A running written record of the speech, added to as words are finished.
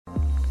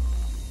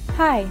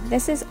Hi,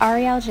 this is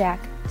Ariel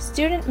Jack,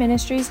 Student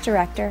Ministries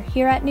Director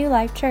here at New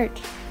Life Church.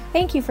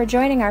 Thank you for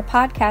joining our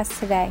podcast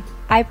today.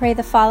 I pray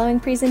the following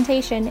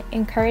presentation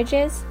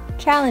encourages,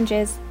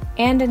 challenges,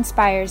 and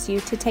inspires you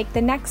to take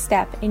the next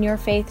step in your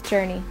faith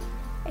journey.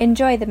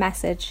 Enjoy the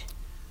message.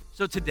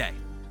 So today,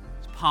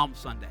 it's Palm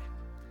Sunday.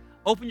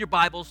 Open your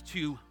Bibles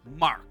to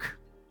Mark.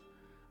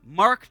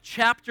 Mark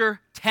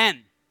chapter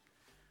 10.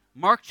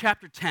 Mark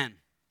chapter 10.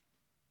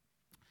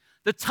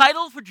 The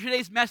title for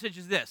today's message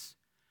is this: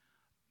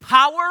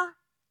 Power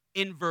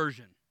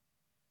Inversion.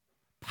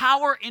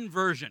 Power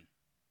Inversion.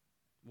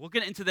 We'll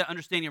get into the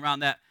understanding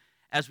around that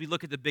as we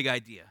look at the big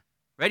idea.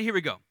 Ready? Here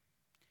we go.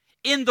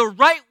 In the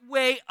right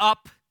way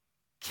up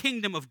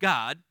kingdom of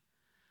God,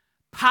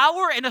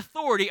 power and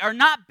authority are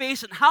not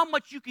based on how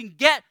much you can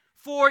get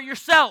for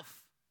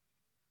yourself,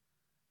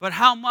 but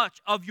how much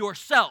of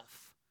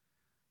yourself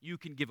you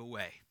can give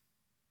away.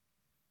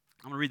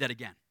 I'm going to read that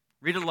again.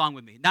 Read it along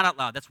with me. Not out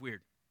loud. That's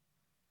weird.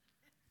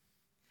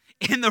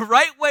 In the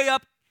right way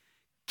up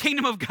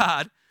kingdom of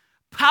God,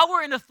 power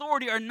and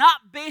authority are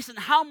not based on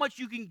how much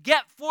you can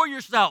get for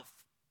yourself,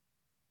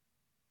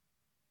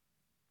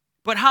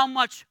 but how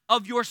much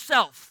of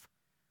yourself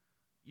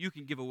you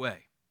can give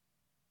away.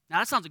 Now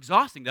that sounds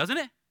exhausting, doesn't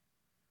it?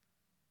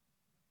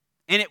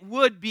 And it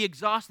would be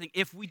exhausting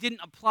if we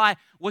didn't apply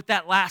what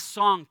that last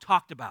song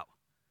talked about.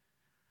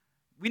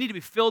 We need to be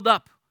filled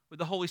up with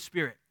the Holy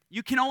Spirit.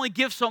 You can only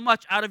give so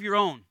much out of your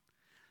own.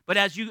 But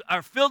as you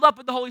are filled up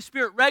with the Holy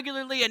Spirit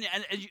regularly and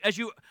as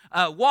you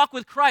walk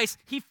with Christ,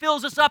 He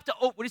fills us up to,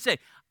 what do you say?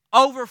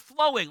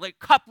 Overflowing, like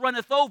cup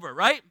runneth over,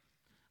 right?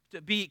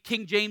 To be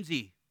King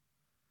Jamesy.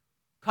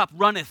 Cup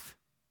runneth,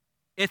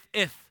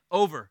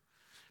 over.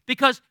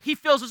 Because He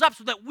fills us up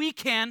so that we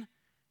can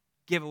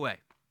give away.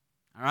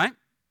 All right?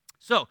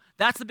 So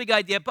that's the big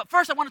idea. But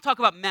first I want to talk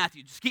about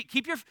Matthew. Just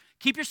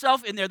keep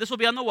yourself in there. This will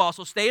be on the wall,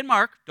 so stay in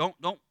Mark.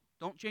 Don't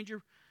change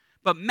your...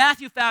 But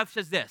Matthew 5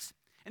 says this.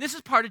 And this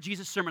is part of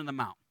Jesus' Sermon on the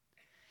Mount.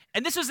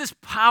 And this is this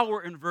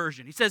power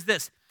inversion. He says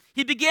this: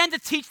 He began to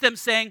teach them,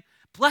 saying,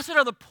 "Blessed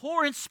are the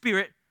poor in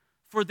spirit,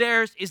 for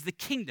theirs is the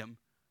kingdom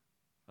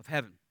of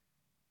heaven.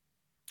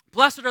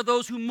 Blessed are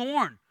those who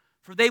mourn,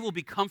 for they will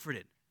be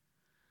comforted.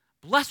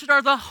 Blessed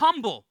are the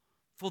humble,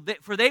 for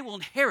they will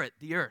inherit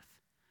the earth.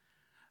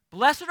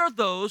 Blessed are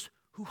those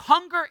who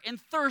hunger and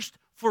thirst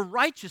for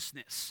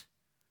righteousness,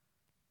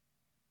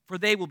 for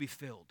they will be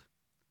filled.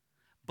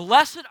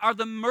 Blessed are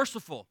the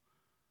merciful,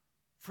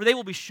 for they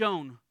will be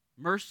shown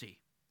mercy.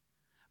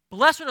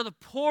 Blessed are the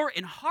poor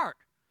in heart,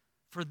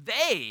 for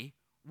they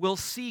will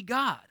see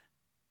God.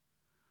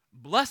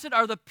 Blessed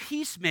are the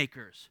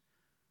peacemakers,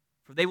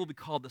 for they will be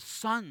called the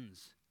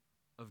sons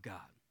of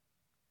God.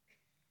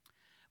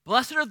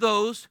 Blessed are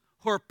those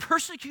who are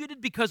persecuted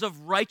because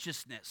of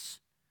righteousness,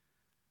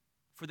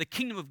 for the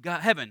kingdom of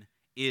God, heaven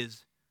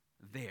is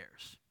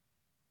theirs."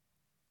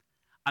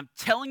 I'm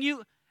telling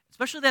you,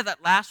 especially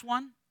that last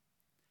one,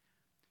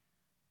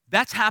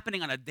 that's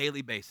happening on a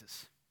daily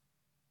basis.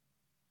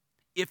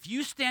 If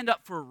you stand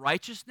up for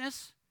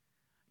righteousness,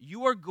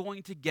 you are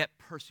going to get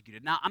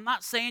persecuted. Now, I'm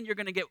not saying you're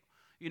going to get,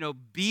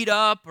 beat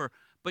up,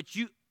 but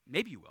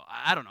maybe you will.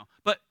 I don't know.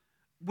 But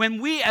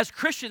when we as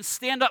Christians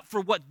stand up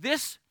for what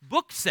this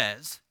book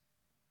says,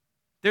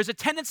 there's a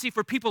tendency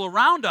for people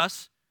around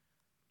us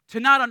to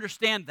not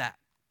understand that.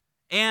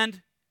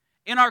 And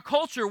in our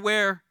culture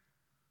where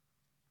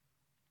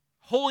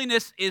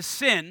holiness is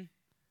sin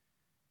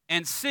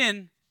and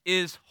sin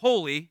is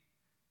holy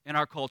in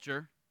our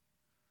culture,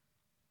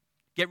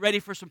 get ready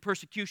for some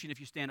persecution if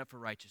you stand up for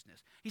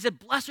righteousness. He said,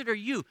 "Blessed are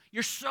you.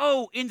 You're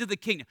so into the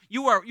kingdom.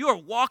 You are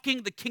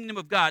walking the kingdom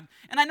of God."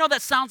 And I know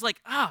that sounds like,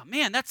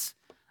 man, that's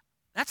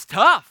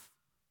tough.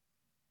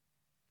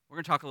 We're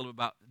going to talk a little bit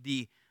about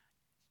the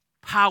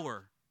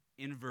power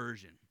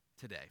inversion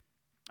today.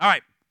 All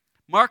right,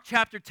 Mark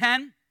chapter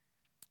 10,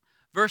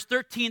 verse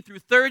 13 through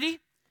 30.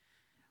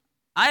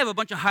 I have a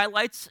bunch of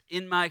highlights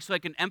so I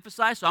can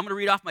emphasize, so I'm going to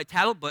read off my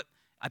tablet, but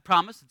I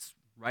promise it's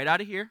right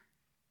out of here.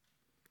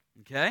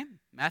 Okay,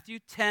 Matthew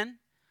 10,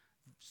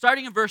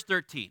 starting in verse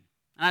 13.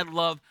 And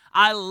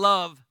I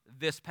love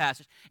this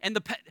passage. And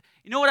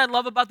you know what I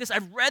love about this?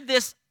 I've read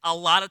this a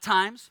lot of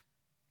times,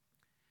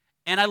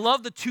 and I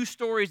love the two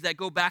stories that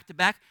go back to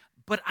back,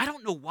 but I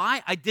don't know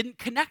why I didn't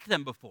connect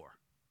them before.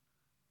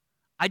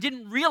 I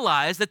didn't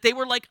realize that they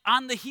were like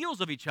on the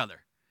heels of each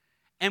other.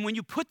 And when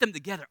you put them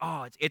together,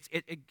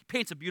 it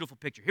paints a beautiful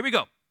picture. Here we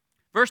go.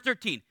 Verse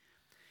 13.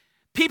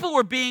 People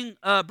were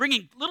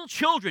bringing little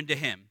children to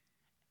Him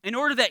in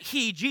order that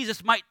He,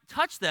 Jesus, might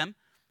touch them,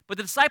 but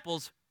the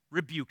disciples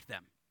rebuked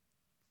them.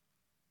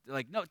 They're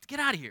like, "No, get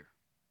out of here.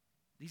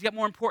 He's got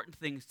more important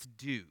things to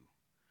do."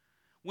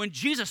 When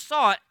Jesus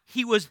saw it,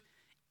 He was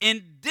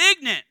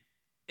indignant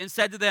and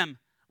said to them,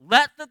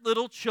 "Let the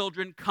little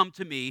children come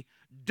to me.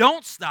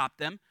 Don't stop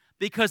them,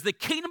 because the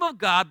kingdom of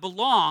God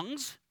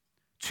belongs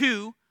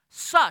to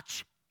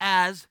such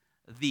as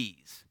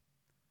these."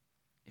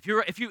 If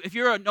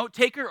you're a note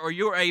taker or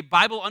you're a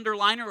Bible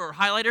underliner or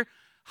highlighter,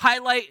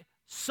 highlight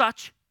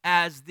 "such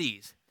as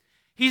these."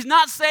 He's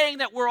not saying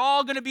that we're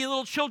all going to be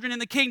little children in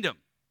the kingdom.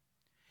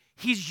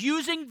 He's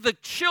using the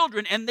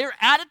children and their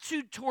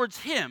attitude towards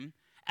him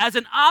as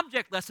an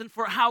object lesson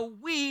for how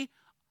we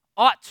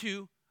ought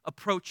to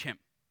approach him.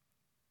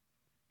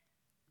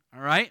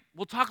 All right?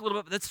 We'll talk a little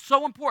bit, but that's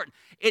so important.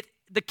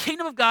 The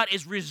kingdom of God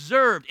is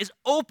reserved, is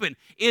open,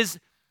 is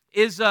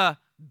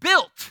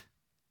built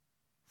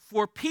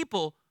for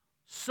people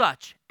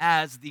such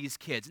as these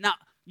kids. Now,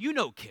 you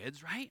know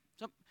kids, right?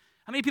 How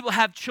many people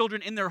have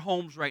children in their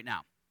homes right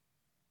now?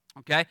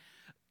 Okay?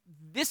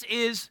 This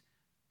is,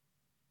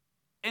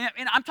 and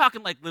I'm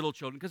talking like little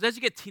children, because as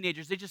you get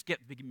teenagers, they just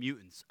get big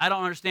mutants. I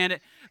don't understand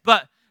it,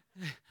 but,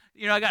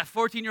 I got a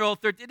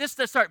 14-year-old, 13, just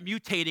to start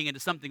mutating into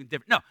something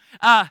different. No.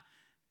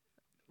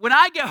 When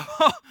I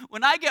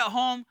get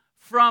home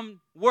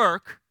from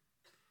work,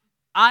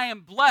 I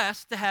am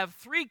blessed to have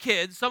 3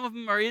 kids. Some of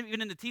them are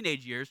even in the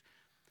teenage years.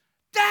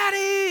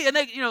 Daddy! And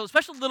they,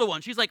 especially the little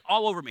one, she's like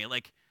all over me,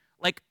 like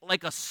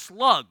a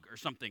slug or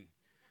something.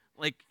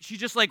 Like she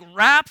just like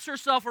wraps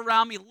herself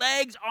around me,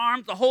 legs,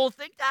 arms, the whole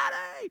thing.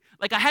 Daddy!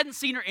 Like I hadn't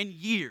seen her in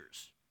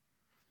years.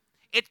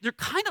 They're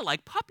kind of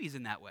like puppies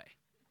in that way.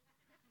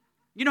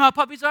 You know how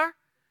puppies are?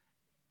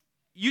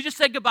 You just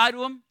said goodbye to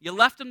them, you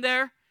left them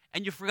there,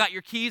 and you forgot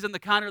your keys on the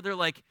counter. They're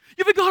like,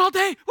 "You've been gone all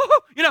day.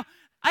 Woo-hoo.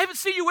 I haven't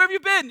seen you. Where have you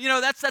been?"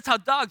 That's how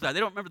dogs are. They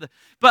don't remember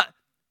but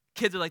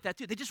kids are like that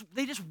too. They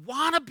just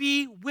want to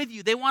be with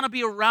you. They want to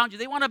be around you.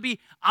 They want to be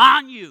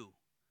on you.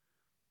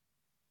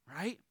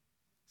 Right?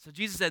 So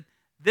Jesus said,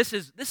 this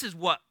is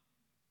what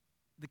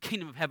the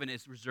kingdom of heaven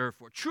is reserved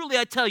for. Truly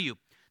I tell you,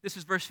 this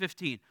is verse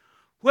 15.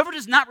 Whoever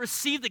does not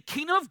receive the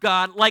kingdom of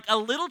God like a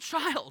little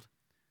child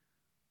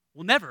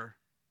will never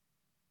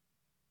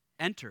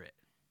enter it.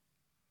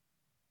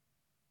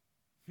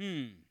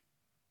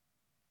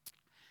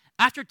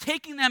 After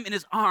taking them in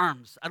his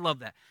arms, I love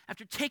that.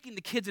 After taking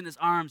the kids in his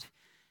arms,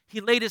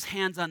 he laid his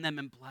hands on them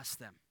and blessed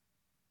them.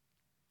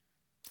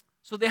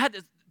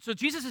 So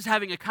Jesus is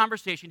having a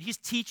conversation. He's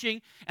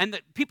teaching, and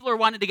the people are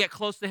wanting to get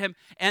close to him.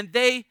 And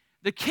the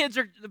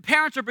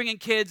parents are bringing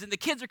kids, and the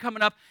kids are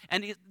coming up,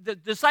 and the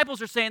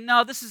disciples are saying,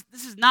 "No, this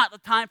is not the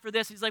time for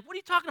this." He's like, "What are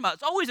you talking about?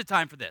 It's always a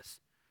time for this.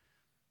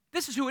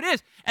 This is who it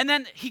is." And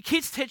then he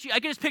keeps teaching. I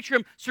can just picture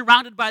him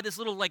surrounded by this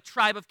little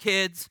tribe of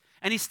kids,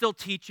 and he's still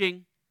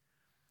teaching.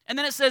 And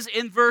then it says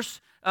in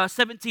verse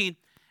 17,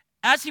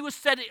 as he was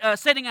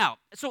setting out,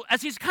 so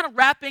as he's kind of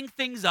wrapping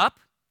things up,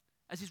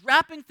 and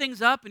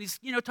he's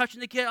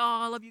touching the kid,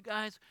 "Oh, I love you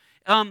guys,"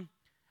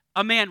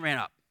 a man ran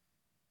up,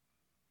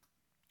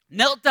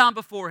 knelt down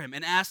before him,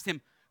 and asked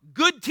him,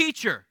 "Good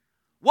teacher,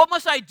 what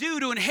must I do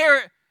to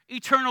inherit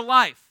eternal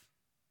life?"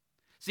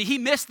 See, he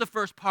missed the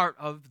first part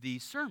of the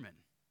sermon.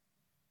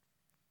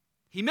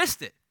 He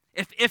missed it.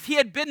 If he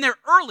had been there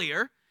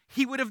earlier,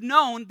 he would have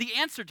known the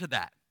answer to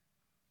that,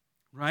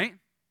 right?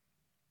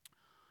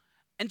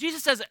 And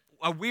Jesus says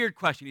a weird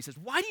question. He says,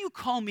 "Why do you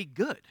call me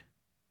good?"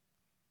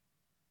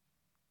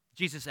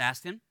 Jesus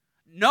asked him,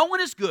 "No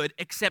one is good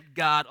except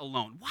God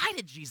alone." Why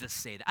did Jesus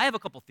say that? I have a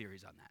couple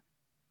theories on that.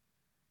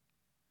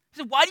 He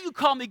said, "Why do you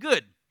call me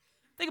good?"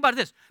 Think about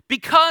this.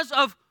 Because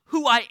of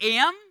who I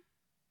am,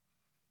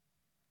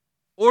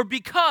 or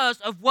because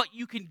of what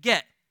you can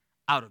get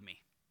out of me?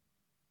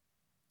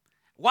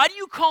 Why do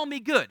you call me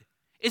good?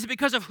 Is it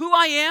because of who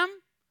I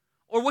am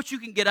or what you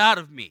can get out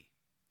of me?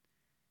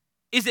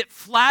 Is it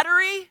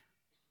flattery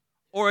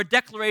or a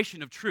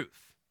declaration of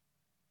truth?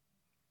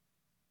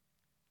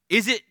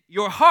 Is it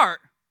your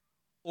heart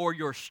or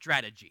your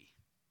strategy?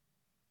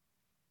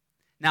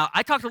 Now,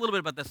 I talked a little bit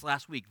about this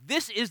last week.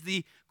 This is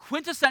the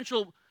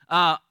quintessential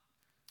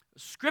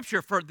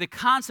scripture for the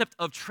concept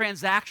of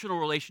transactional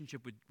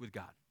relationship with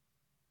God.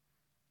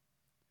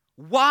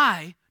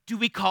 Why do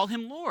we call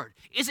him Lord?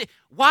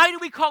 Why do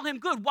we call him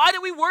good? Why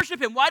do we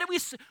worship him? Why do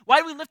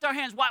we lift our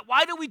hands?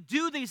 Why do we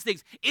do these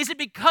things? Is it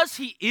because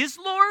he is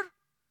Lord?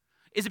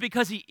 Is it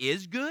because he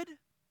is good?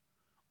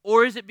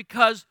 Or is it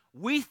because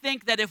we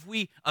think that if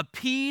we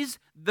appease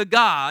the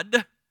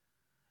God,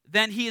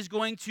 then he is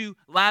going to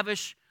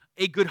lavish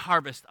a good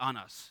harvest on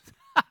us?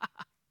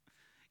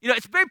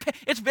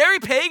 It's very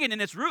pagan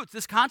in its roots,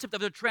 this concept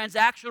of a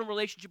transactional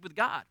relationship with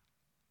God.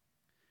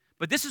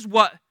 But this is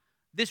what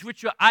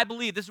I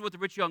believe this is what the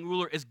rich young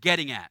ruler is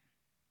getting at.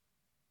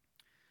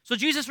 So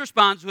Jesus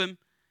responds to him,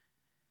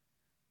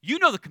 "You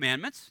know the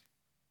commandments.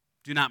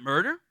 Do not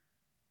murder.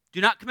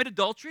 Do not commit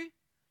adultery.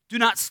 Do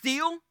not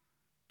steal.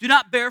 Do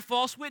not bear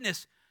false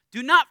witness.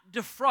 Do not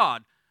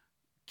defraud."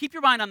 Keep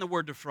your mind on the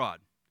word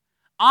defraud.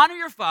 "Honor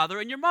your father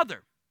and your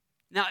mother."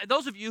 Now,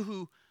 those of you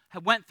who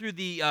have went through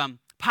the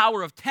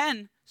Power of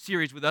 10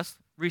 series with us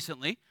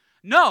recently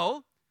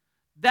know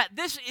that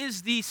this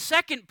is the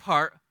second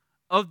part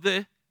of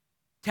the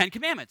 10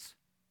 Commandments.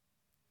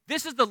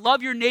 This is the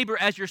love your neighbor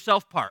as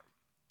yourself part.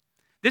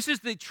 This is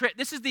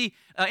the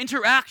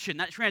interaction,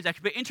 not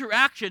transaction, but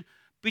interaction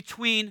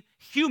between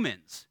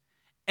humans.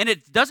 And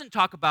it doesn't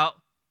talk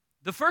about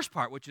the first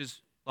part, which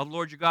is love the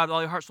Lord your God with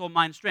all your heart, soul,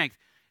 mind, and strength.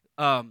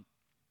 No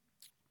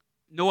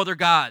other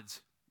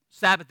gods.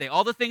 Sabbath day,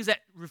 all the things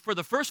that refer,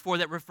 the first four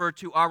that refer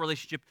to our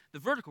relationship, the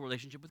vertical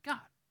relationship with God.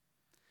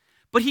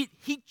 But he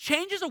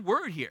changes a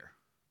word here.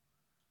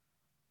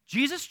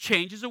 Jesus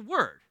changes a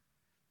word.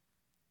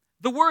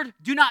 The word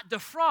do not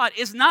defraud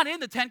is not in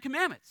the Ten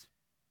Commandments.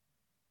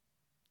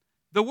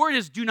 The word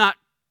is do not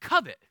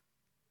covet.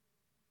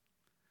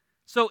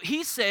 So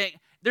he's saying,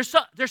 there's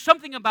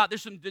something about,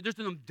 there's some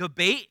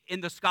debate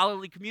in the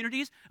scholarly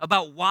communities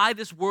about why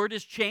this word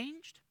is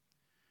changed.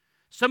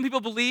 Some people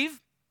believe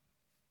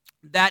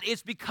that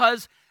it's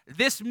because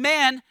this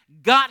man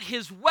got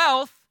his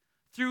wealth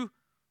through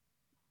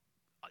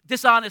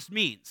dishonest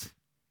means.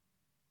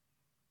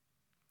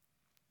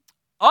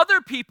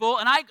 Other people,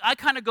 and I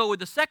kind of go with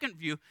the second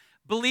view,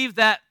 believe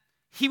that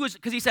he was,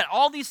 because he said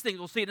all these things,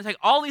 we'll see in a second,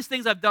 all these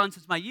things I've done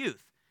since my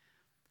youth.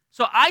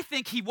 So I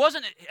think he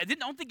wasn't,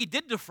 don't think he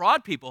did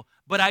defraud people,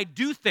 but I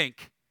do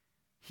think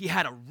he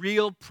had a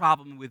real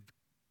problem with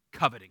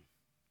coveting.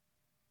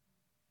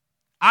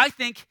 I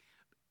think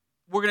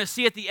we're going to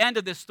see at the end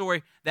of this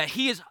story that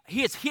he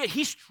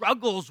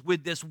struggles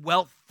with this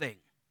wealth thing.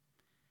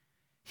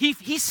 He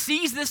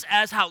sees this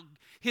as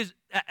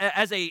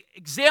as a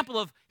example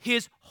of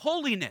his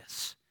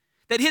holiness,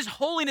 that his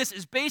holiness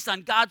is based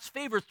on God's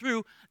favor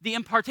through the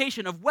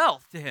impartation of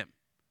wealth to him.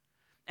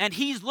 And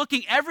he's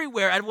looking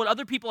everywhere at what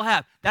other people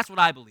have. That's what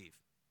I believe.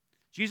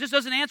 Jesus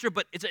doesn't answer,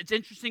 but it's an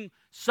interesting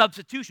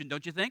substitution,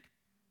 don't you think?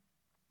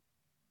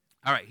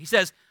 All right, he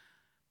said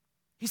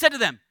to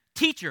them,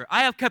 "Teacher,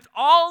 I have kept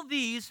all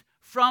these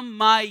from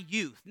my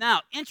youth."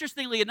 Now,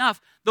 interestingly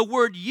enough, the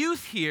word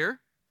youth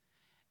here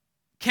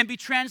can be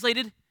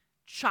translated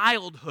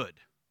childhood.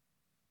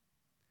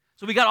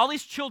 So we got all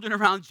these children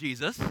around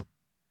Jesus,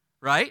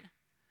 right? And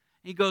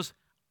he goes,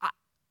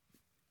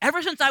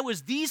 ever since I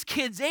was these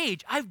kids'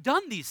 age, I've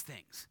done these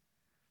things.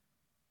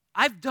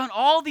 I've done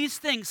all these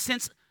things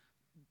since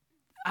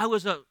I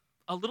was a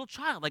little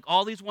child, like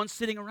all these ones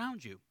sitting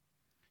around you.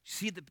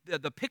 See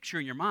the picture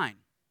in your mind.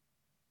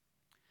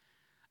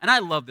 And I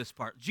love this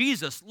part.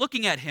 Jesus,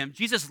 looking at him,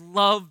 Jesus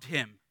loved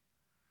him.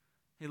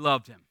 He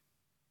loved him.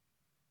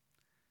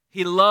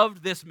 He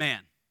loved this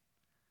man.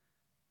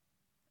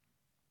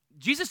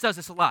 Jesus does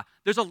this a lot.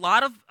 There's a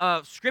lot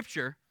of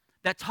scripture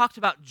that talks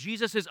about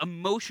Jesus'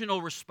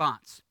 emotional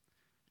response.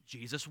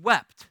 Jesus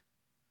wept.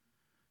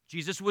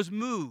 Jesus was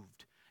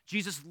moved.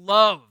 Jesus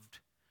loved.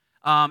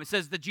 It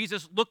says that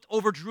Jesus looked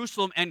over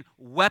Jerusalem and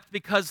wept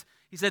because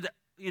he said,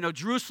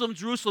 Jerusalem,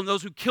 Jerusalem,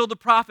 those who killed the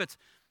prophets.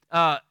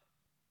 How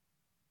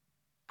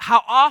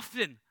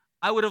often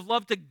I would have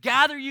loved to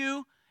gather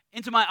you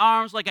into my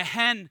arms like a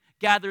hen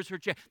gathers her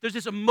chick. There's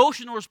this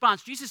emotional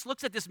response. Jesus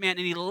looks at this man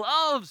and he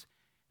loves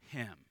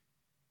him.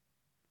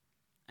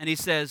 And he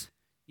says,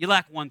 you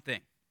lack one thing.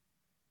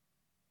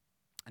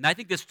 And I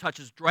think this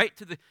touches right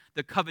to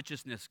the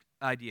covetousness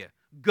idea.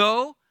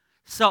 Go,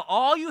 sell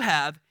all you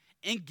have,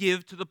 and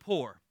give to the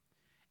poor,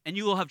 and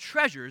you will have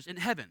treasures in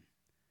heaven.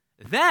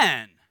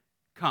 Then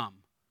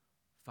come,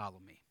 follow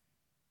me.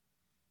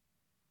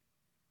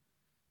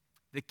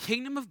 The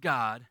kingdom of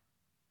God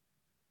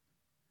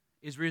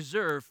is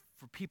reserved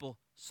for people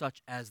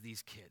such as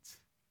these kids.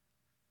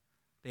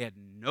 They had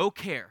no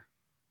care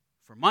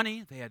for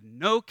money. They had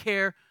no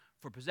care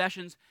for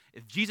possessions.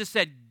 If Jesus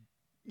said,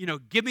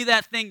 give me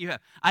that thing you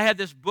have. I had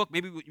this book,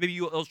 maybe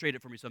you'll illustrate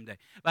it for me someday.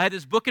 But I had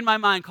this book in my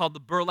mind called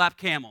The Burlap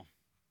Camel,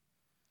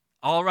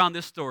 all around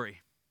this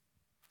story.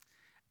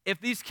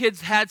 If these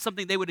kids had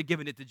something, they would have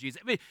given it to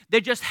Jesus. I mean, they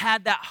just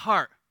had that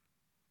heart.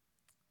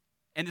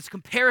 And this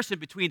comparison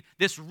between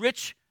this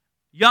rich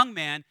young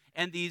man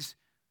and these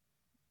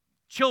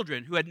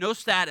children who had no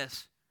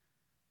status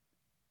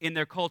in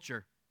their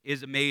culture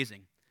is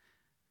amazing.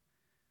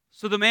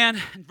 So the man,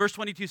 in verse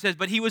 22 says,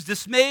 but he was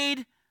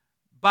dismayed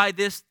by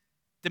this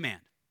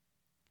demand,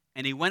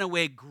 and he went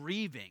away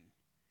grieving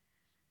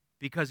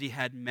because he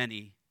had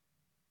many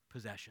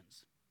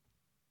possessions.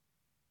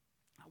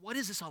 Now, what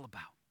is this all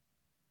about?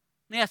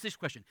 Let me ask this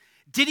question.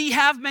 Did he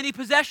have many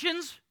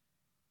possessions?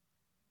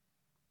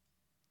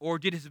 Or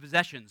did his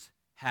possessions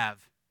have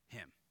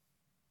him?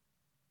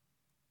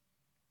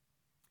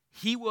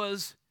 He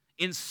was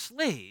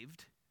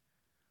enslaved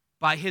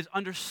by his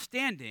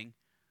understanding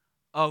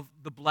of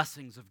the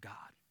blessings of God.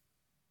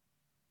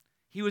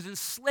 He was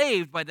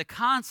enslaved by the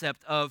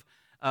concept of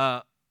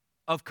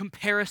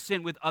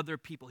comparison with other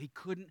people. He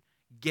couldn't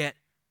get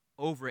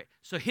over it.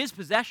 So his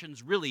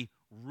possessions really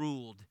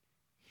ruled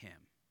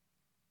him.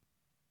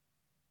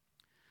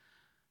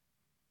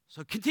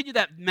 So continue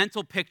that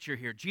mental picture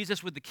here.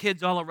 Jesus with the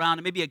kids all around,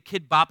 and maybe a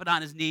kid bopping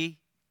on his knee.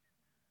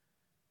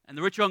 And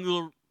the rich young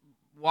ruler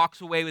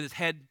walks away with his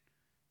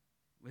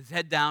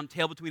head down,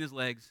 tail between his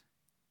legs.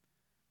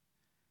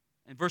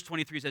 And verse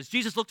 23 says,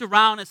 Jesus looked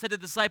around and said to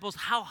the disciples,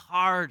 how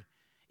hard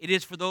it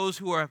is for those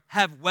who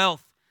have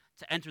wealth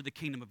to enter the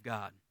kingdom of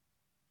God.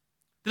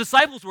 The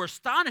disciples were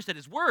astonished at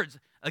his words.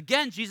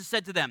 Again, Jesus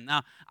said to them.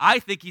 Now, I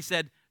think he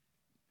said,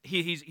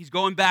 he's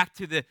going back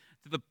to the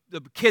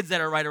kids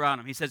that are right around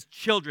him. He says,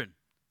 children,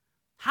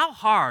 how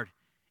hard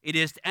it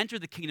is to enter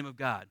the kingdom of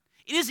God.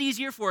 It is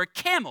easier for a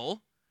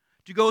camel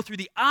to go through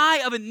the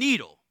eye of a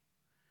needle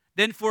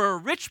than for a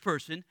rich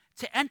person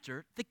to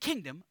enter the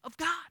kingdom of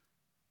God.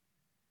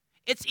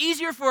 It's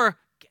easier for,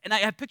 and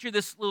I picture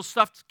this little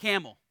stuffed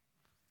camel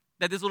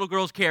that this little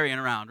girl's carrying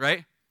around,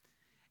 right?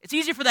 It's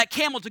easier for that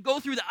camel to go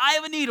through the eye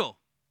of a needle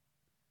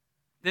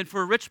than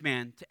for a rich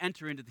man to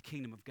enter into the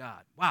kingdom of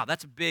God. Wow,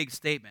 that's a big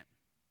statement.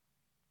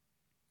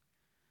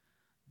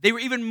 They were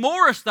even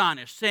more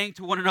astonished, saying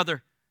to one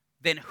another,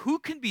 then who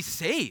can be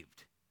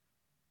saved?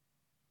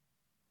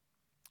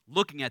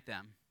 Looking at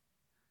them,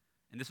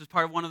 and this was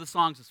part of one of the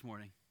songs this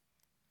morning.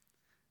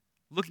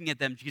 Looking at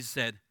them, Jesus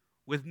said,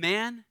 with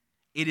man,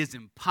 it is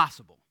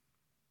impossible,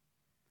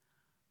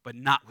 but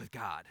not with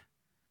God,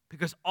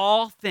 because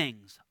all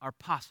things are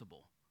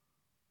possible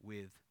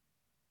with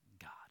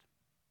God.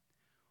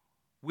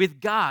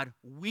 With God,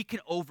 we can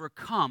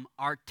overcome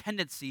our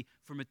tendency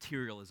for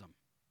materialism.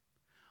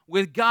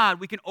 With God,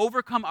 we can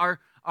overcome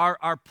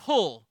our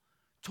pull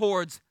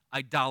towards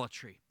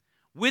idolatry.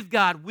 With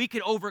God, we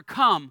can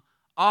overcome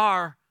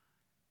our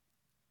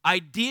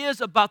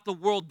ideas about the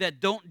world that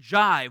don't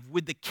jive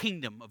with the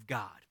kingdom of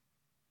God.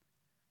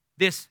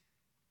 This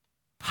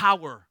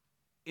power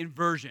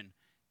inversion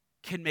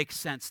can make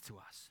sense to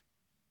us.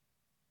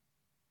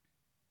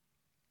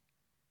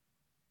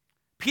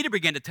 Peter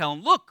began to tell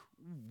him, look,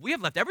 we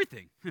have left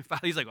everything.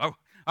 He's like, oh, all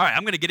right,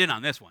 I'm going to get in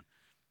on this one.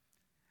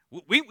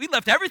 We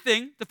left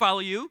everything to follow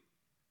you.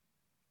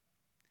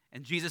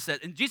 And Jesus said,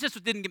 and Jesus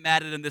didn't get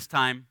mad at him this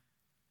time,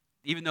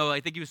 even though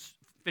I think he was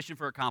fishing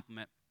for a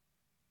compliment.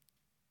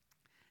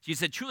 Jesus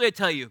said, truly I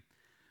tell you,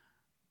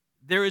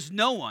 there is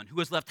no one who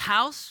has left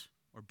house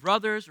or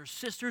brothers or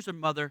sisters or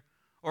mother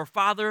or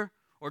father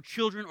or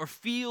children or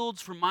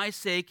fields for my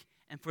sake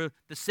and for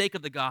the sake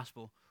of the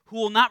gospel, who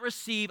will not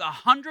receive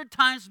 100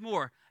 times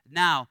more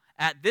now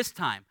at this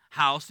time,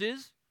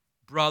 houses,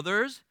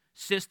 brothers,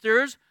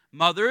 sisters,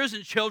 mothers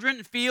and children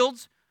and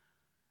fields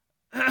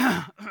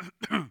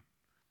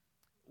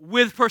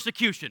with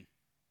persecution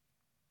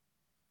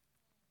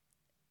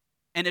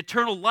and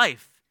eternal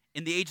life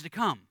in the age to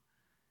come.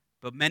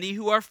 But many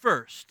who are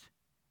first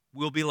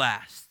will be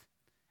last,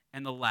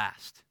 and the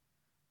last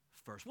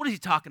first. What is he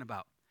talking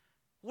about?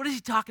 What is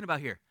he talking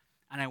about here?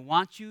 And I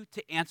want you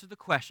to answer the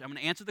question. I'm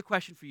going to answer the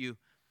question for you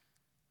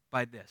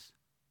by this.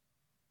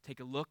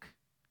 Take a look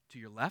to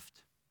your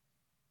left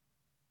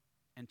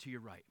and to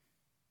your right.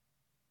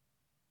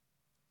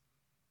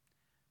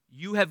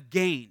 You have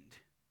gained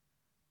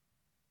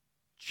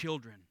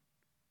children.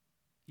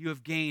 You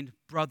have gained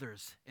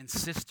brothers and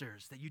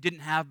sisters that you didn't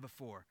have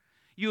before.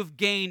 You have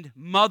gained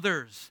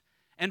mothers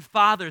and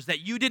fathers that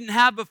you didn't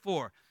have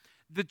before.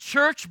 The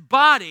church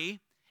body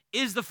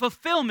is the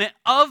fulfillment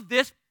of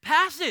this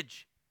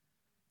passage.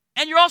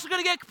 And you're also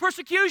going to get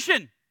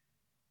persecution.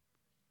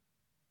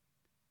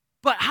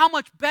 But how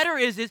much better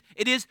it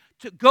is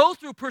to go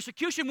through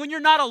persecution when you're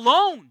not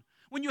alone,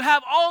 when you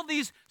have all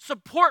these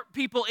support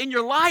people in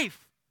your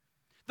life.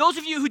 Those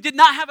of you who did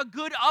not have a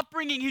good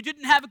upbringing, who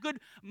didn't have a good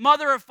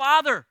mother or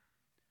father,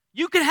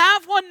 you can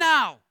have one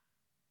now.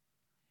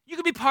 You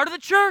can be part of the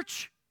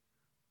church.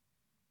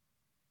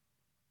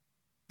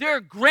 There are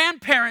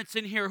grandparents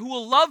in here who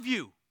will love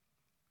you.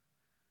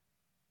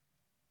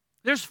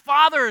 There's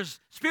fathers,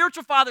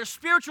 spiritual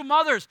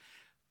mothers.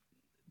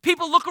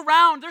 People look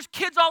around. There's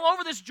kids all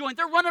over this joint.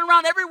 They're running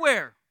around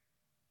everywhere.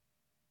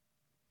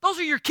 Those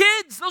are your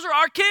kids. Those are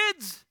our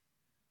kids.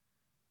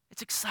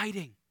 It's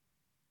exciting.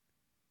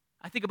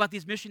 I think about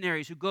these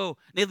missionaries who go,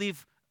 they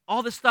leave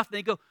all this stuff, and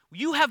they go,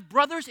 you have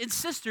brothers and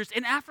sisters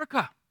in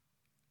Africa.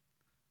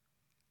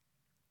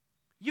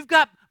 You've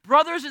got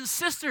brothers and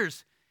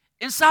sisters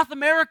in South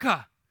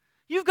America.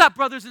 You've got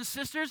brothers and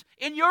sisters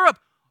in Europe.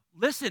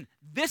 Listen,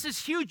 this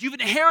is huge. You've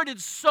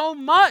inherited so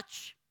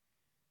much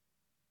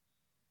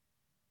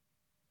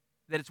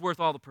that it's worth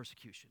all the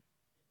persecution.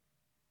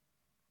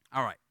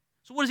 All right,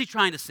 so what is he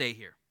trying to say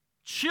here?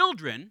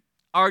 Children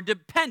are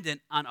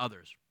dependent on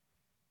others,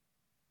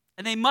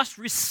 and they must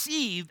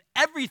receive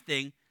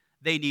everything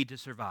they need to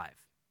survive.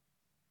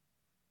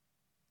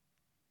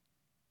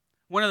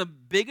 One of the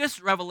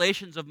biggest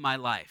revelations of my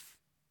life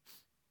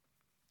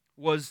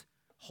was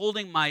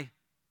holding my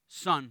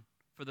son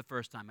for the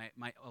first time,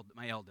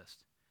 my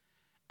eldest.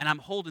 And I'm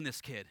holding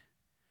this kid,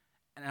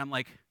 and I'm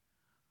like,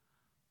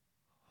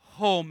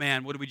 oh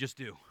man, what did we just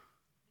do?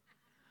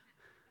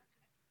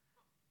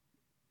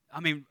 I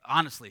mean,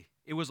 honestly,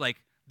 it was like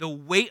the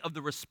weight of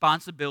the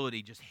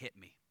responsibility just hit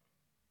me.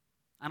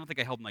 I don't think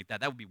I held him like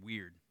that. That would be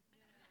weird.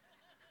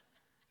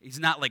 He's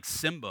not like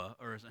Simba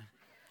or something.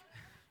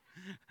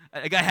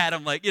 I think I had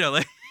him like,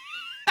 like,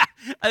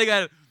 I think I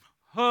had him,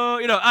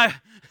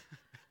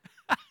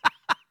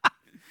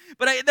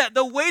 but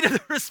the weight of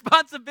the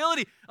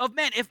responsibility of,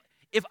 man,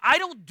 if I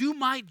don't do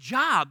my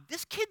job,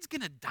 this kid's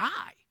going to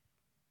die.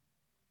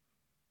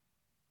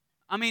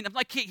 I mean, I'm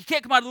like, he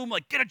can't come out of the womb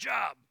like, get a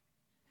job.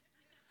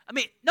 I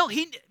mean, no,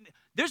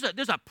 there's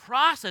a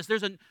process,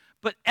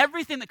 but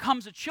everything that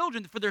comes to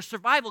children for their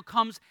survival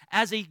comes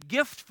as a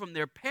gift from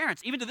their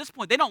parents. Even to this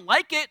point, they don't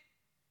like it.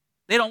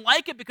 They don't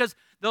like it because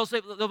they'll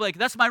be like,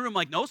 that's my room. I'm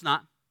like, no, it's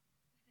not.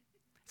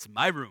 It's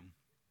my room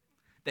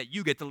that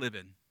you get to live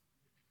in.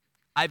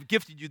 I've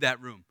gifted you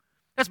that room.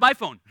 That's my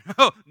phone.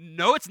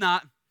 No, it's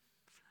not.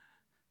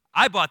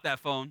 I bought that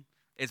phone.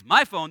 It's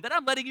my phone that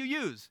I'm letting you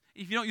use.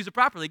 If you don't use it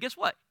properly, guess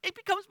what? It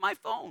becomes my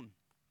phone.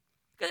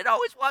 Because it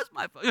always was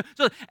my phone.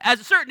 So at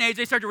a certain age,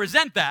 they start to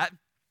resent that.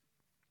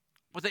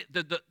 But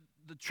the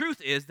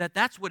truth is that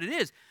that's what it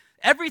is.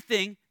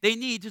 Everything they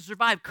need to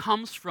survive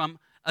comes from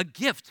a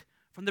gift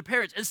from their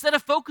parents. Instead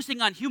of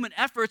focusing on human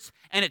efforts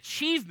and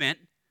achievement,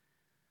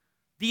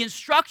 the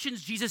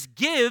instructions Jesus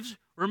gives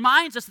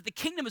reminds us that the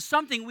kingdom is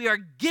something we are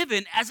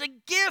given as a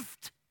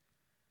gift.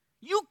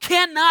 You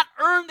cannot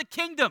earn the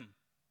kingdom.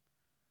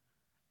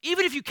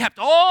 Even if you kept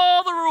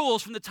all the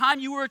rules from the time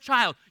you were a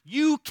child,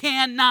 you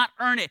cannot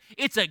earn it.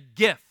 It's a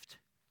gift.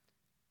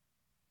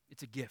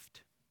 It's a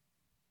gift.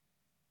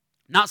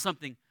 Not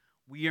something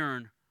we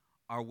earn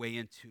our way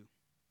into.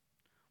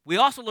 We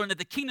also learn that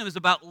the kingdom is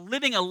about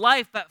living a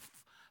life that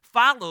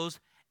follows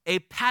a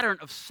pattern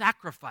of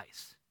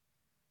sacrifice.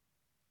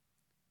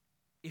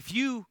 If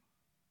you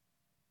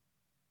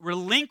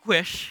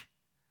relinquish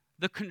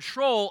the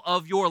control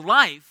of your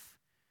life,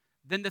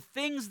 then the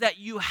things that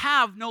you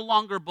have no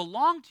longer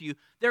belong to you.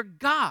 They're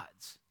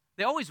God's.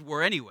 They always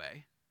were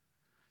anyway.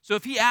 So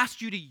if he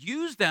asked you to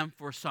use them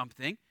for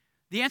something,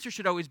 the answer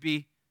should always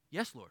be,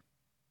 yes, Lord.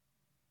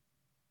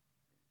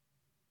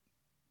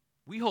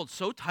 We hold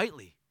so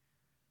tightly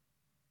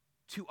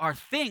to our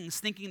things,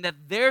 thinking that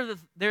they're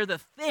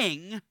the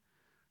thing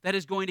that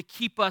is going to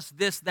keep us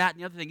this, that,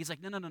 and the other thing. He's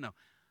like, no.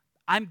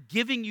 I'm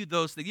giving you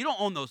those things. You don't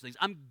own those things.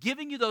 I'm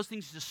giving you those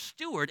things to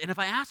steward, and if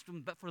I ask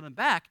for them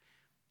back,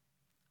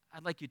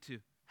 I'd like you to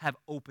have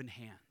open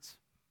hands.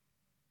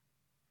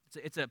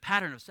 It's a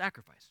pattern of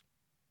sacrifice.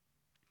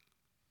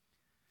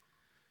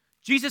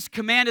 Jesus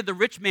commanded the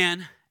rich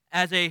man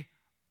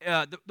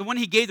the one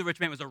he gave the rich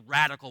man was a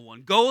radical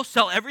one. Go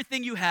sell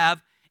everything you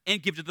have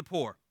and give to the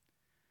poor.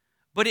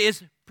 But it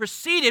is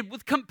preceded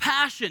with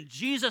compassion.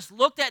 Jesus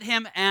looked at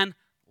him and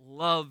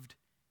loved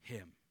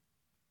him.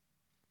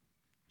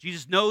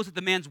 Jesus knows that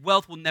the man's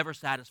wealth will never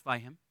satisfy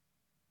him.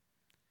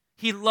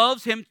 He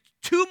loves him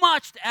too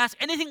much to ask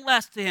anything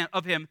less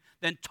of him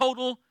than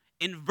total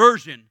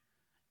inversion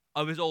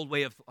of his old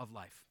way of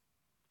life.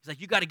 He's like,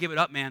 you got to give it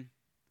up, man.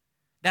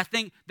 The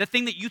thing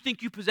that you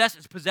think you possess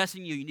is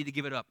possessing you. You need to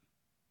give it up.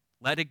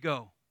 Let it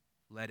go.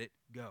 Let it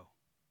go.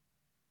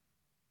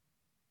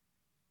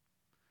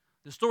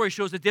 The story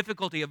shows the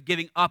difficulty of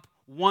giving up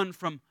one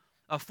from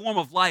a form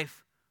of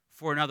life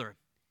for another,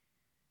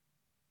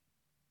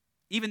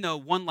 even though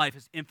one life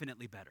is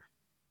infinitely better.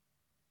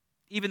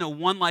 Even though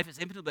one life is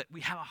infinitely better,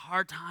 we have a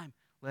hard time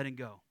letting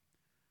go.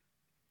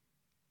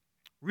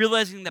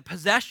 Realizing that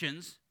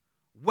possessions,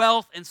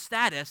 wealth, and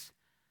status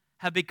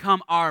have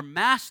become our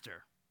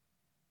master,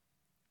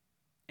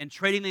 and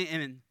trading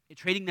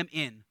them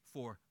in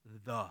for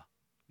the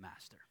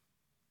master.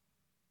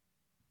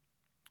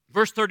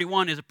 Verse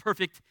 31 is a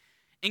perfect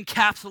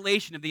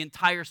encapsulation of the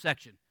entire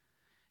section.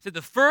 It said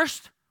the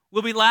first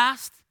will be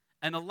last,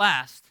 and the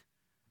last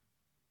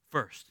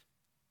first.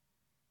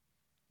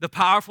 The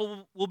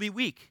powerful will be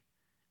weak,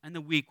 and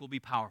the weak will be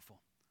powerful.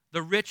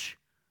 The rich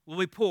will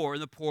be poor,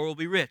 and the poor will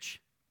be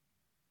rich.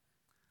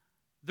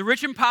 The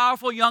rich and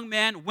powerful young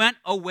man went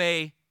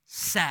away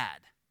sad,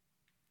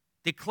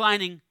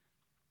 declining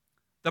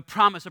the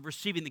promise of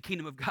receiving the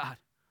kingdom of God.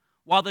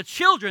 While the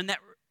children that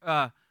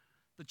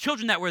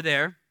were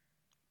there,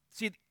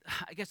 see,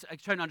 I guess I'm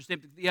trying to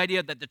understand the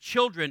idea that the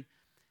children,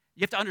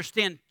 you have to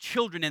understand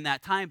children in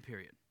that time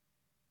period.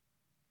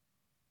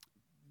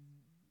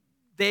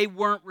 They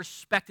weren't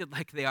respected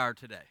like they are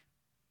today,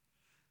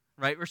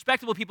 right?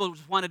 Respectable people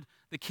just wanted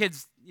the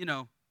kids,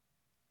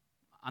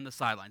 on the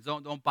sidelines.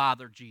 Don't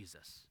bother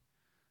Jesus,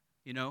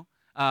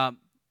 The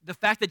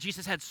fact that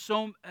Jesus had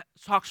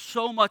talked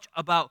so much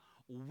about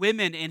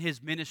women in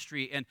his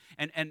ministry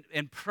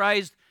and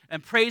praised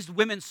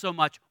women so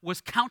much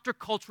was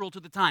countercultural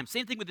to the time.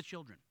 Same thing with the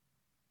children.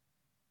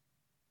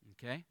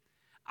 Okay?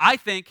 I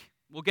think,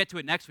 we'll get to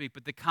it next week,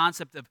 but the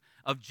concept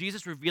of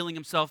Jesus revealing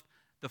himself,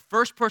 the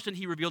first person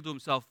he revealed to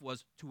himself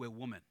was to a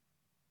woman.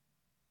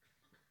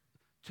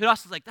 To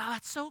us, it's like, oh,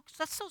 that's so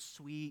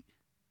sweet.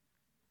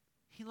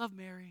 He loved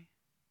Mary.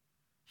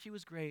 She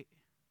was great.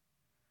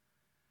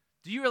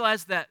 Do you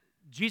realize that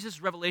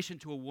Jesus' revelation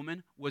to a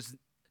woman was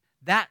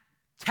that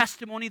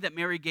testimony that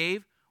Mary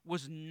gave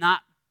was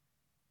not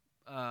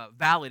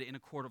valid in a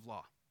court of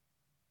law?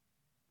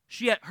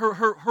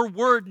 Her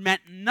word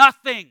meant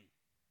nothing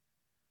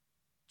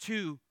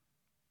to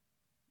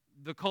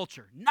the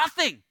culture.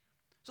 Nothing.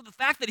 So the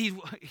fact that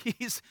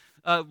he's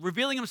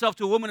revealing himself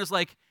to a woman is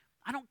like,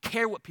 I don't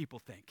care what people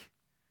think.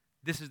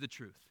 This is the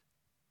truth.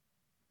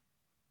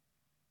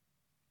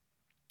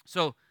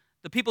 So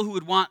the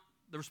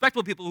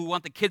respectable people who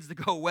want the kids to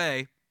go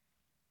away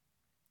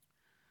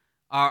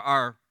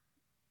are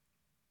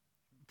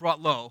brought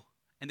low,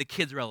 and the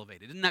kids are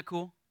elevated. Isn't that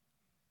cool?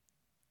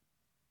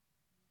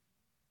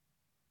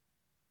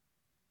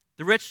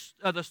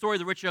 The story of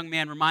the rich young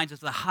man reminds us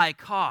of the high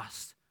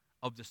cost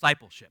of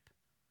discipleship.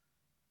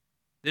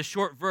 This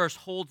short verse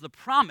holds the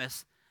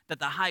promise that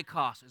the high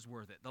cost is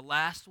worth it. The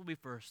last will be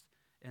first,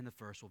 and the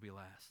first will be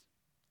last.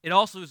 It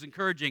also is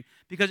encouraging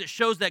because it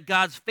shows that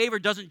God's favor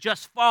doesn't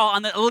just fall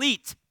on the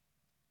elite,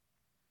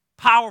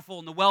 powerful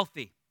and the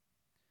wealthy,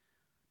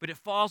 but it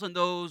falls on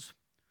those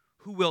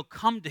who will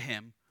come to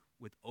him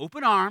with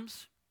open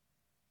arms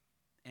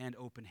and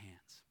open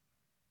hands.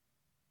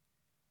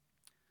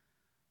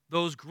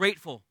 Those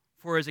grateful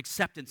for his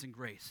acceptance and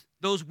grace.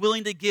 Those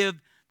willing to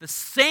give the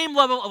same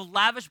level of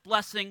lavish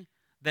blessing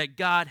that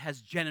God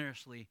has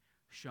generously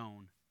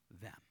shown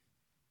them.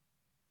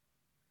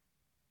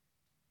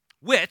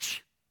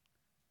 Which,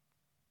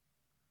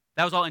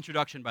 that was all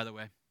introduction, by the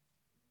way.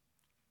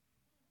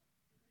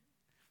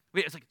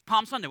 Wait, it's like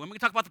Palm Sunday. When are we going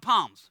to talk about the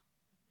palms?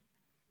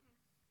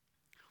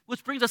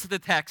 Which brings us to the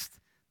text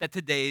that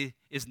today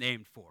is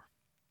named for.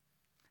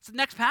 It's the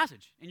next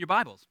passage in your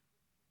Bibles.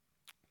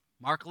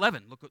 Mark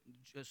 11.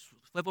 Just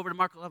flip over to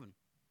Mark 11.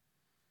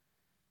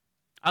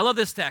 I love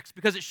this text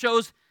because it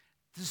shows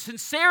the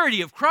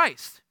sincerity of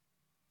Christ.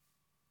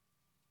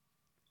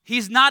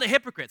 He's not a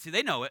hypocrite. See,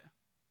 they know it.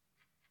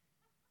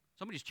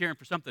 Somebody's cheering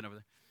for something over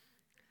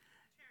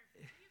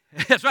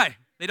there. That's right.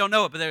 They don't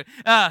know it,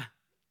 but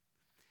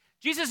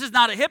Jesus is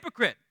not a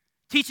hypocrite,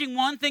 teaching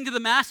one thing to the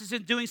masses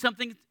and doing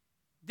something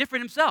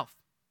different himself.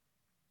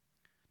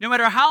 No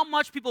matter how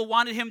much people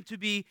wanted him to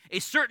be a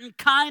certain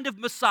kind of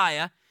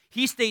Messiah,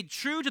 he stayed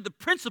true to the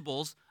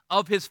principles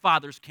of his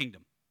Father's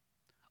kingdom,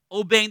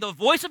 obeying the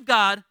voice of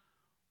God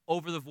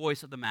over the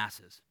voice of the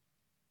masses.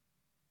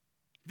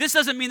 This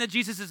doesn't mean that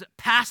Jesus is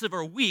passive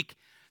or weak.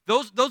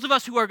 Those of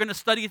us who are going to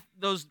study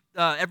those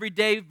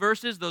everyday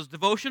verses, those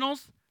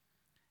devotionals,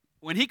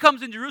 when he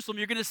comes in Jerusalem,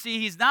 you're going to see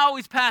he's not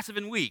always passive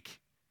and weak.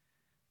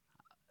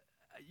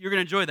 You're going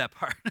to enjoy that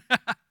part.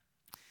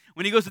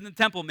 When he goes in the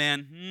temple,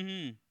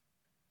 man,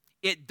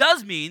 it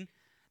does mean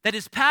that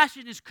his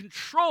passion is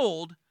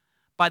controlled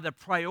by the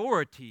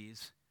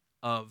priorities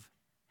of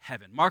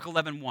heaven. Mark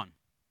 11:1.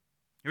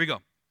 Here we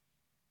go.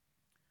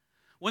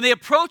 When they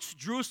approached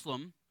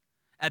Jerusalem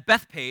at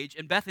Bethpage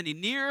and Bethany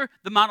near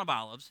the Mount of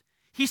Olives,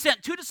 he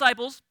sent 2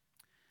 disciples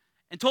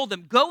and told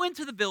them, "Go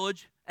into the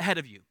village ahead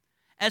of you.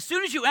 As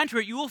soon as you enter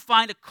it, you will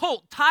find a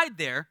colt tied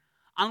there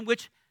on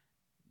which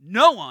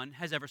no one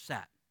has ever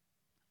sat.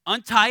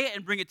 Untie it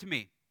and bring it to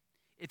me.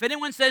 If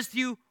anyone says to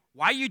you,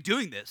 'Why are you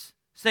doing this?'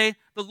 say,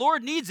 'The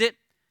Lord needs it,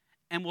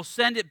 and we'll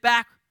send it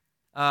back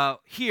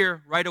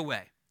here right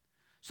away.'"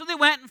 So they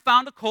went and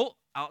found a colt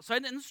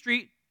outside in the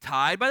street,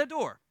 tied by the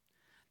door.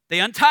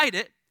 They untied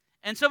it,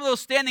 and some of those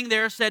standing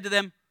there said to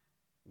them,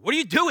 "What are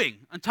you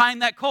doing untying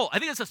that colt?" I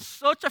think it's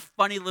such a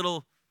funny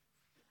little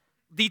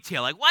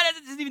detail. Like, why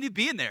does it even need to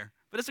be in there?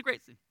 But it's a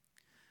great thing.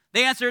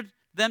 They answered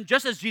them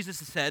just as Jesus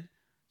had said,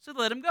 so they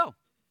let him go.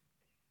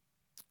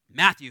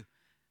 Matthew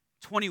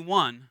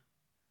 21,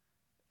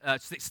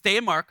 stay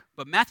in Mark,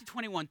 but Matthew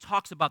 21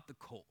 talks about the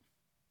colt.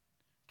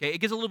 Okay, it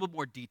gives a little bit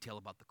more detail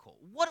about the colt.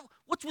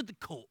 What's with the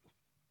colt?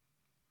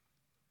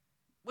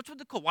 What's with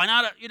the colt? Why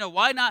not?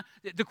 Why not?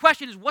 The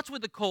question is, what's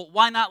with the colt?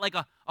 Why not like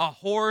a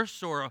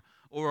horse or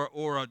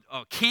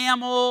a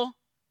camel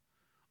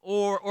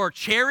or a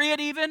chariot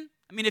even?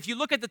 I mean, if you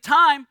look at the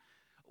time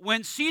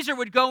when Caesar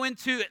would go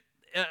into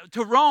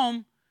to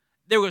Rome,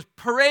 there was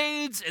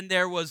parades and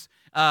there was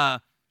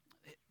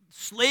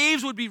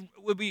slaves would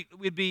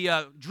be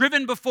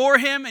driven before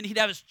him, and he'd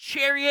have his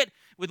chariot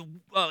with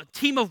a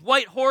team of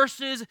white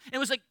horses. And it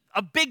was like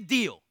a big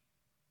deal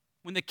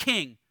when the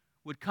king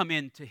would come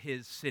into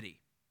his city.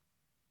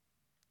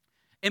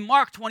 In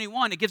Mark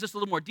 21, it gives us a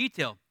little more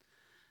detail.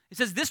 It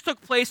says, "This took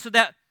place so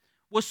that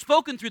was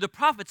spoken through the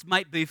prophets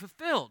might be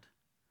fulfilled.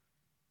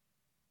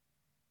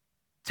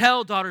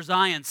 Tell daughter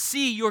Zion,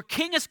 see, your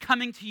king is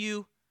coming to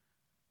you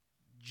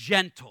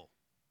gentle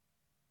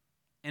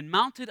and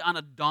mounted on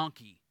a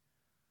donkey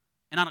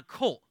and on a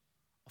colt,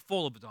 a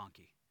foal of a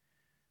donkey."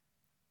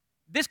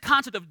 This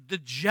concept of the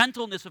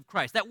gentleness of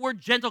Christ, that word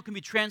gentle can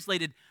be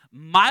translated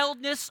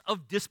mildness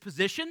of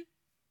disposition,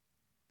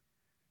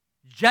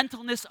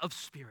 gentleness of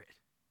spirit.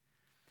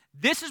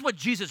 This is what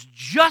Jesus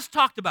just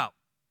talked about.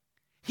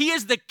 He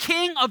is the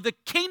king of the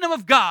kingdom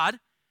of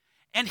God,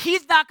 and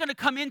he's not going to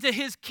come into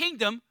his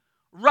kingdom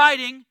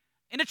riding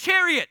in a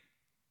chariot.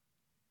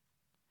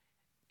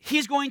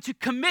 He's going to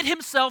commit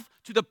himself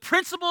to the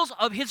principles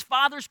of his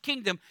Father's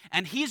kingdom,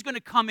 and he's going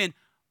to come in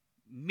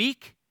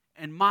meek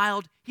and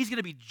mild. He's going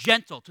to be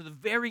gentle to the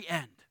very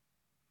end.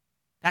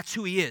 That's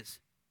who he is.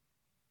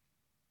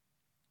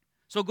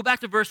 So go back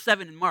to verse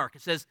 7 in Mark.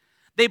 It says,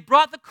 "They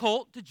brought the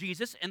colt to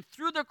Jesus and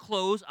threw their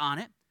clothes on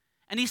it,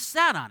 and he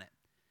sat on it.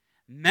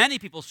 Many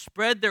people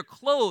spread their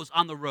clothes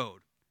on the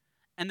road,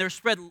 and there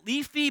spread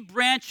leafy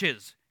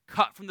branches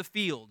cut from the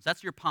fields."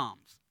 That's your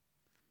palms.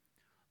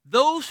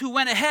 "Those who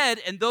went ahead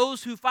and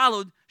those who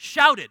followed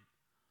shouted,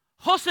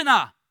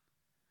 'Hosanna!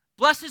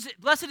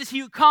 Blessed is he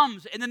who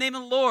comes in the name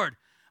of the Lord.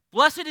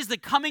 Blessed is the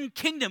coming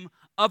kingdom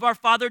of our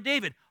father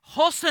David.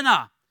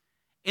 Hosanna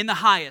in the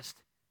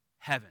highest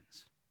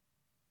heavens.'"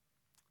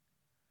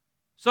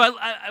 So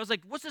I was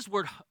like, what's this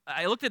word?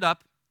 I looked it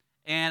up,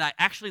 and I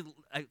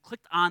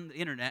clicked on the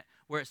internet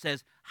where it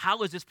says,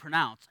 how is this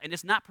pronounced? And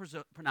it's not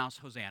pronounced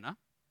Hosanna.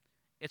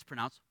 it's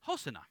pronounced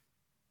Hosanna.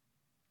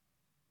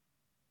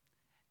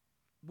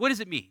 What does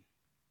it mean?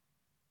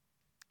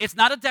 It's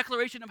not a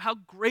declaration of how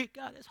great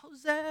God is.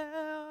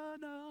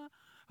 Hosanna,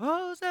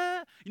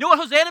 Hosanna. You know what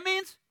Hosanna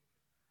means?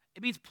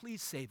 It means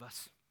please save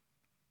us.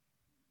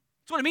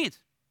 That's what it means.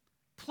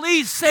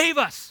 Please save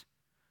us.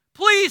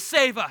 Please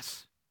save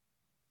us.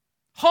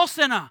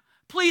 Hosanna,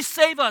 please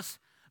save us.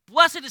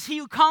 Blessed is he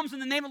who comes in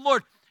the name of the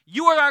Lord.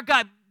 You are our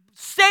God.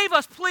 Save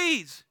us,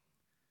 please.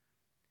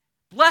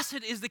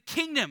 Blessed is the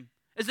kingdom,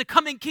 is the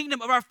coming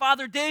kingdom of our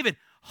father David.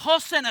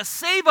 Hosanna,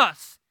 save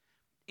us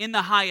in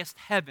the highest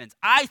heavens.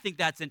 I think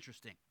that's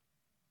interesting.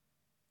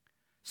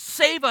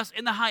 Save us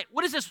in the high.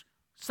 What does this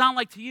sound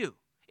like to you?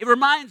 It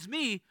reminds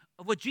me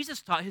of what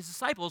Jesus taught his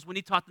disciples when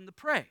he taught them to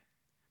pray.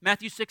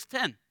 Matthew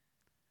 6:10.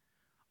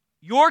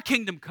 Your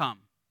kingdom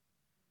come.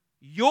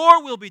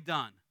 Your will be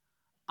done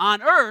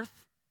on earth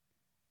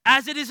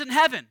as it is in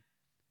heaven.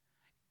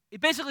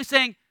 It's basically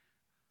saying,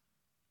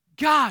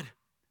 God,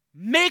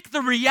 make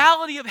the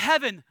reality of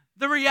heaven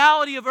the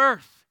reality of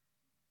earth.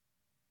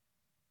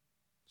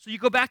 So you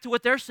go back to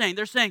what they're saying.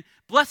 They're saying,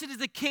 blessed is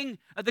the king,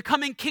 the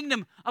coming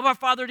kingdom of our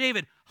father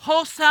David.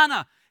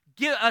 Hosanna,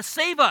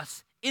 save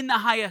us in the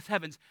highest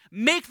heavens.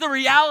 Make the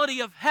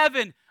reality of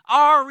heaven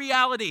our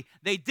reality.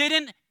 They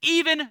didn't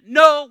even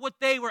know what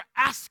they were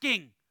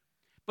asking,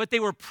 but they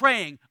were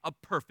praying a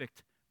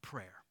perfect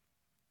prayer.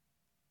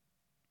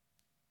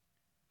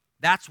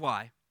 That's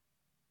why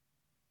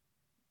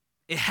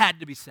it had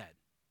to be said.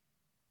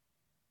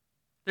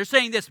 They're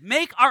saying this,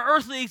 make our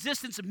earthly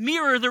existence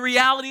mirror the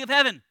reality of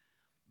heaven.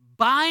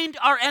 Bind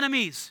our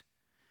enemies.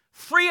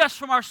 Free us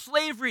from our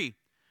slavery.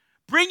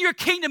 Bring your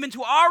kingdom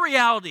into our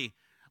reality.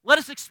 Let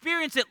us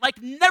experience it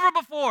like never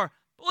before.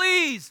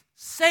 Please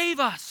save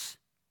us.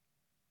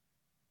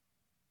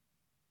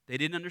 They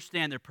didn't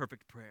understand their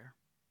perfect prayer.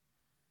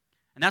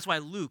 And that's why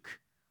Luke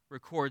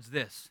records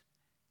this.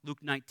 Luke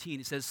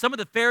 19, it says, some of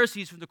the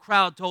Pharisees from the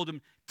crowd told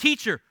him,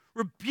 Teacher,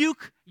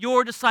 rebuke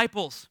your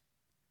disciples.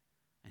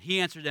 And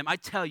he answered them, I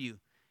tell you,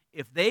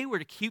 if they were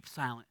to keep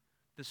silent,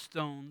 the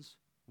stones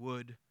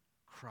would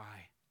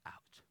cry out.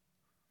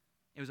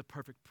 It was a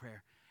perfect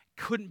prayer.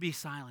 It couldn't be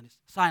silenced.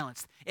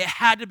 It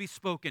had to be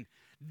spoken.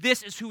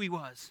 This is who he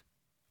was.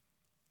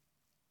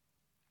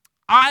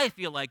 I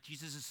feel like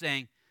Jesus is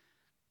saying,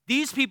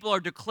 these people are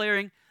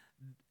declaring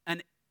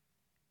an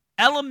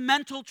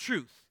elemental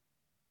truth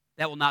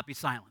that will not be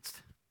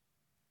silenced.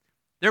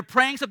 They're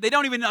praying something, they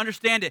don't even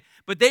understand it,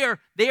 but they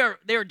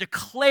are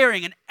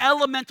declaring an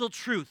elemental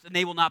truth, and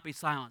they will not be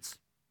silenced.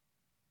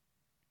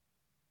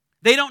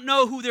 They don't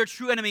know who their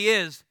true enemy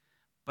is,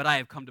 but I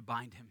have come to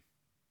bind him.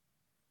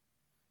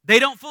 They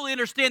don't fully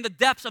understand the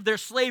depths of their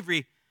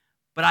slavery,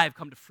 but I have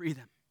come to free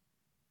them.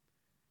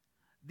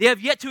 They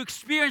have yet to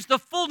experience the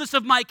fullness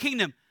of my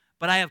kingdom,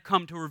 but I have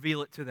come to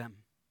reveal it to them.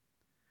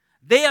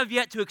 They have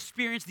yet to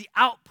experience the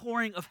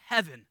outpouring of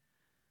heaven,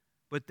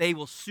 but they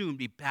will soon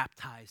be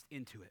baptized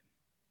into it.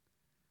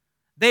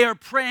 They are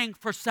praying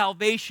for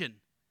salvation,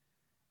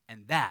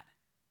 and that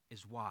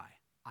is why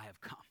I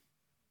have come.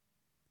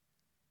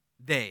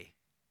 They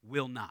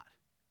will not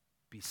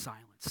be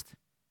silenced.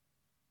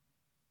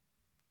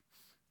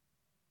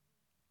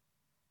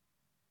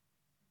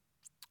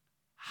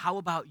 How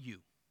about you?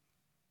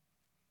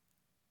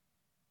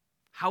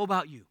 How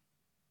about you?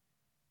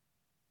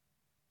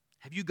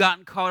 Have you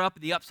gotten caught up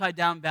in the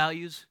upside-down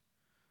values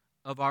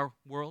of our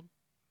world?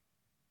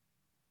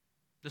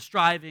 The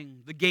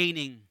striving, the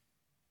gaining,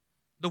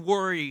 the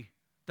worry,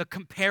 the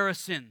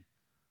comparison,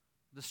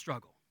 the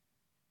struggle.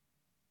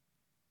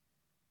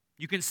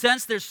 You can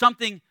sense there's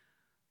something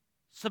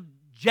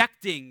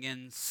subjecting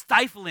and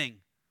stifling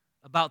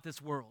about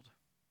this world.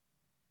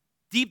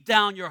 Deep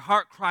down, your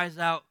heart cries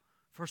out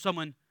for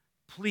someone,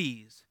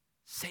 please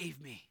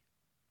save me.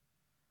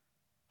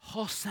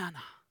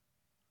 Hosanna,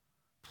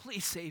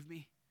 please save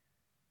me.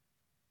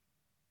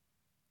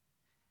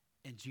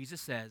 And Jesus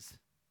says,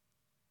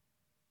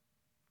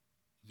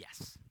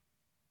 yes.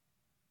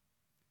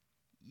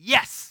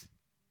 Yes.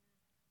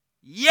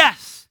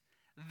 Yes.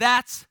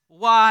 That's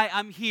why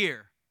I'm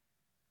here.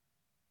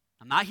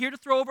 I'm not here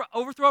to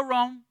overthrow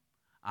Rome.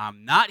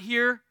 I'm not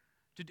here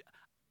to...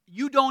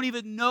 You don't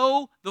even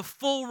know the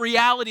full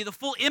reality, the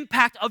full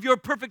impact of your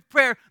perfect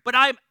prayer, but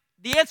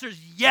the answer is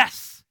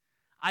yes.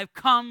 I've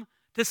come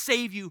to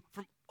save you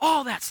from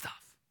all that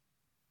stuff.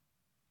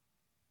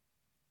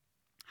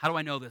 How do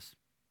I know this?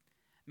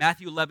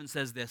 Matthew 11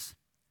 says this.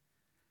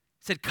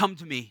 It said, come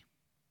to me,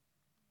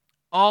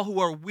 all who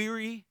are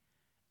weary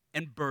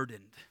and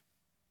burdened,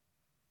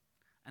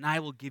 and I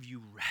will give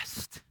you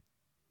rest.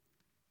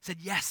 It said,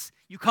 yes,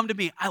 you come to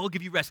me, I will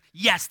give you rest.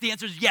 Yes, the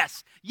answer is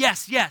yes,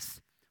 yes,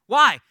 yes.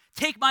 Why?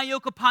 Take my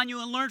yoke upon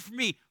you and learn from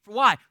me. For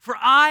why? For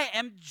I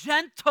am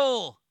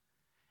gentle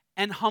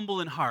and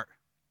humble in heart.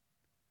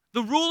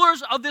 The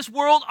rulers of this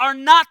world are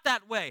not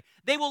that way.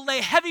 They will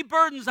lay heavy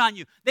burdens on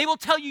you. They will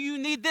tell you you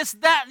need this,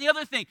 that, and the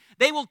other thing.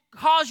 They will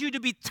cause you to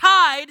be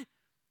tied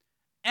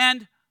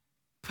and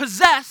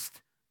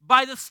possessed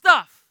by the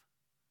stuff.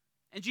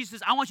 And Jesus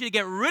says, I want you to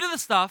get rid of the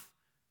stuff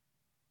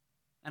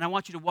and I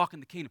want you to walk in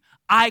the kingdom.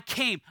 I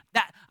came.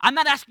 I'm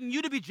not asking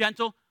you to be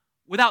gentle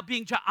without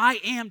being gentle. I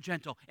am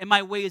gentle, and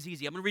my way is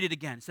easy. I'm going to read it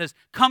again. It says,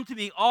 come to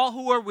me, all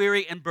who are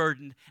weary and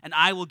burdened, and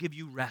I will give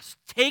you rest.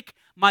 Take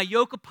my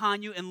yoke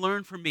upon you and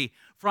learn from me,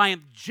 for I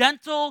am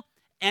gentle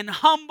and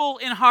humble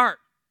in heart,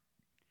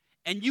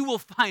 and you will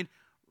find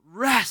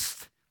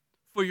rest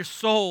for your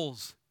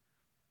souls.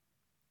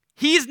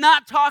 He's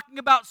not talking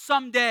about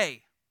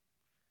someday.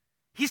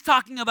 He's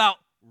talking about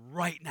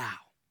right now.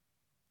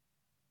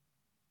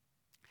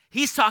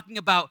 He's talking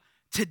about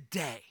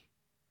today.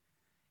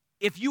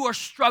 If you are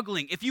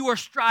struggling, if you are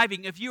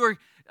striving, if you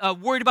are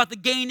worried about the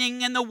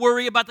gaining and the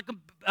worry about the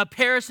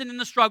comparison and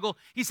the struggle,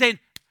 he's saying,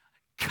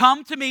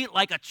 come to me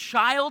like a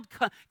child,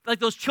 like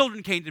those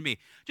children came to me.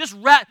 Just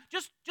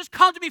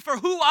come to me for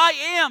who I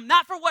am,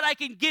 not for what I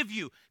can give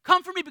you.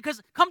 Come to me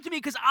because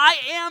I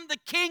am the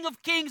King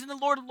of Kings and the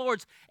Lord of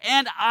Lords,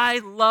 and I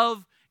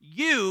love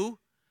you.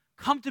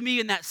 Come to me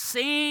in that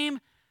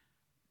same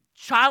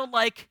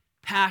childlike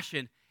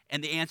passion,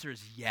 and the answer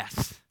is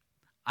yes.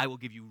 I will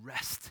give you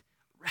rest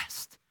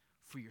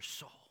for your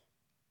soul.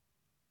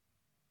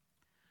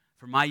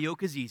 For my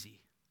yoke is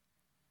easy,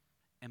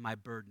 and my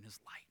burden is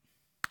light.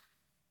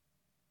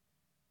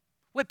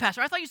 Wait,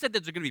 Pastor, I thought you said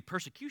there's going to be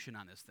persecution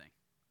on this thing.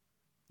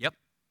 Yep,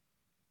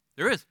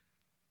 there is.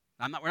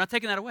 We're not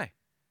taking that away.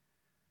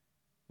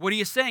 What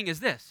he is saying is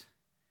this,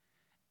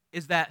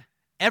 is that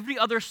every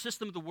other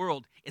system of the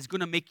world is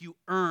going to make you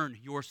earn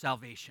your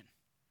salvation.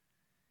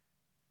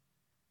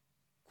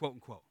 Quote,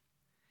 unquote.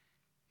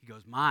 He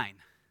goes, mine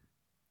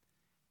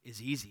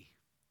is easy.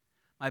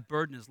 My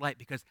burden is light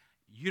because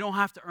you don't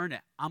have to earn it.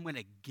 I'm going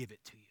to give it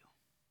to you.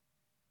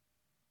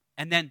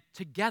 And then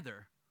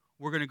together,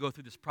 we're going to go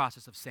through this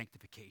process of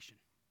sanctification.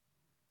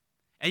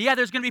 And yeah,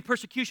 there's going to be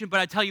persecution, but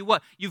I tell you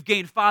what, you've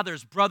gained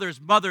fathers, brothers,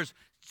 mothers,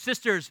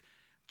 sisters,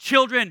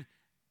 children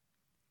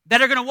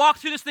that are going to walk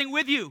through this thing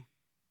with you.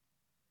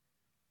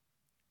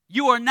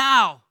 You are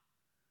now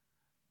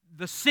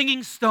the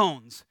singing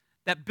stones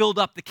that build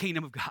up the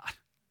kingdom of God.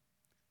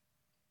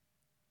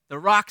 The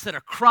rocks that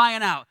are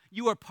crying out.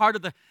 You are part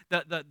of the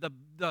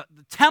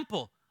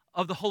temple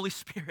of the Holy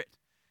Spirit.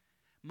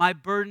 My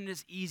burden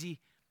is easy.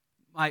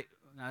 I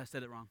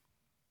said it wrong.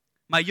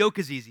 My yoke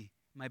is easy.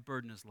 My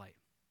burden is light.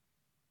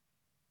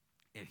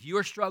 If you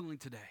are struggling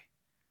today,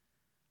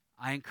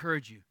 I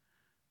encourage you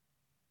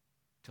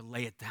to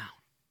lay it down.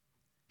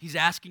 He's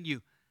asking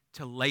you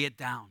to lay it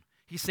down.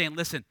 He's saying,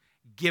 listen,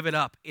 give it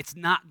up. It's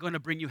not going to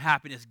bring you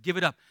happiness. Give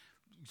it up.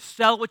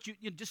 Sell what you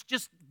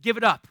just give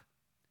it up.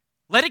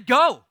 Let it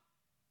go.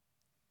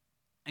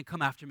 And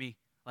come after me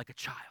like a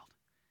child.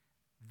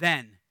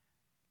 Then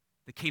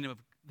the kingdom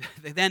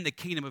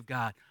of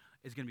God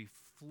is going to be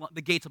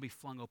the gates will be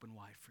flung open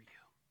wide for you.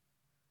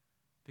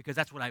 Because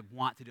that's what I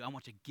want to do. I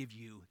want to give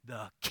you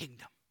the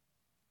kingdom.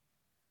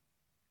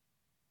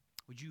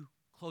 Would you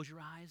close your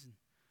eyes and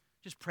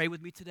just pray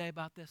with me today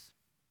about this?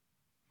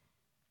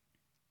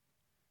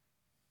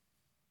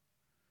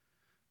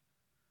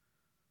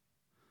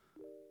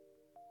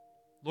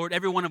 Lord,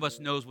 every one of us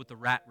knows what the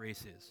rat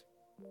race is.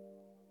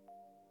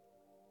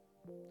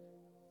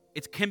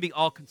 It can be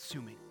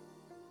all-consuming.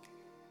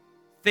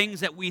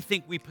 Things that we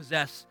think we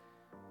possess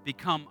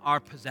become our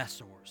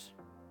possessors.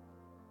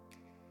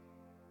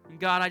 And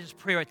God, I just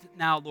pray right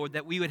now, Lord,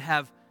 that we would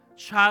have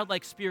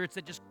childlike spirits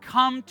that just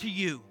come to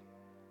you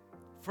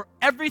for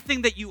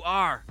everything that you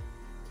are,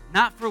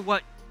 not for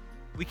what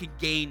we can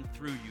gain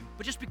through you,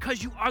 but just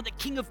because you are the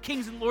King of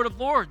Kings and Lord of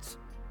Lords,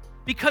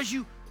 because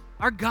you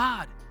are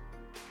God,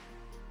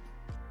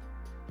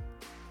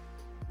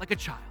 like a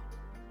child.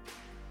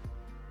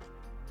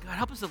 God,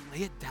 help us to lay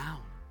it down.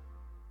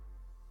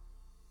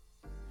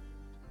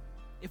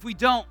 If we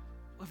don't,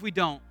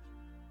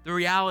 the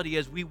reality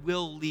is we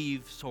will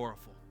leave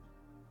sorrowful.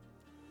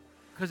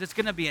 Because it's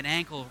going to be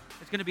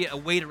it's going to be a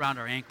weight around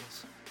our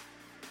ankles.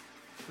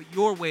 But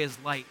your way is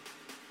light.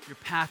 Your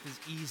path is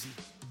easy.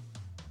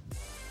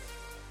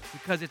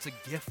 Because it's a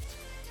gift.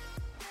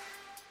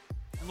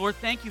 And Lord,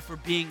 thank you for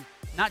being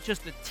not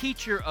just the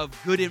teacher of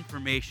good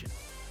information,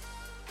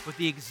 but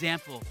the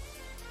example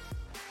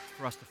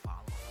for us to follow.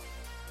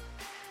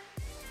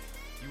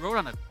 You rode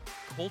on a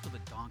colt of a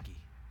donkey.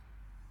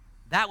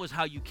 That was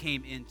how you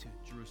came into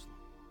Jerusalem.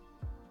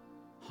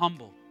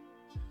 Humble,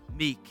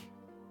 meek,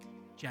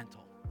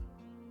 gentle.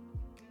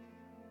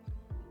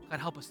 God,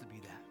 help us to be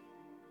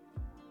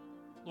that.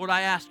 Lord,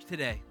 I ask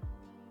today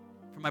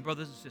for my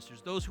brothers and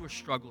sisters, those who are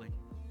struggling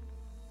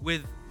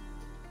with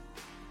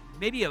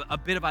maybe a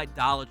bit of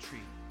idolatry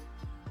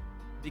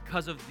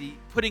because of the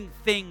putting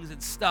things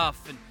and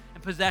stuff and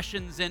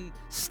possessions and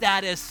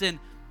status and,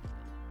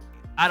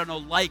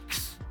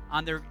 likes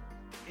on their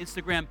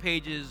Instagram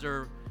pages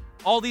or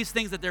all these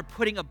things that they're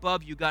putting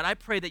above you, God, I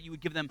pray that you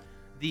would give them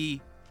the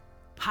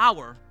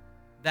power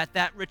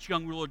that rich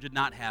young ruler did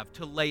not have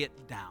to lay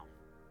it down.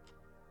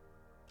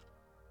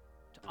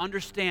 To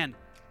understand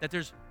that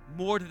there's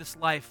more to this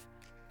life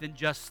than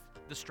just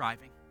the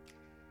striving.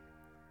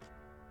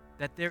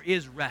 That there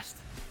is rest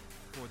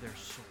for their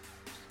souls.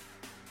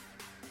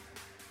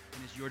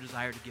 And it's your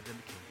desire to give them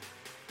the kingdom.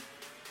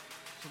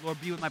 So,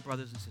 Lord, be with my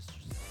brothers and sisters.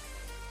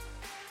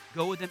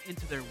 Go with them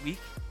into their week.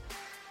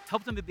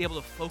 Help them to be able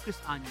to focus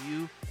on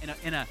you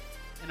in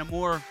a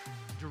more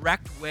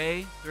direct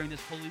way during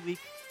this Holy Week.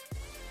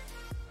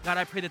 God,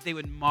 I pray that they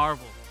would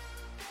marvel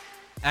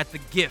at the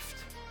gift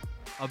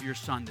of your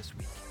Son this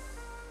week.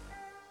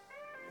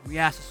 We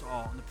ask this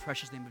all in the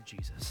precious name of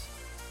Jesus.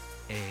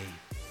 Amen.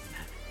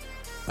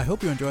 I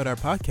hope you enjoyed our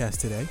podcast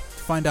today.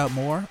 To find out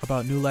more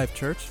about New Life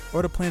Church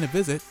or to plan a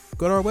visit,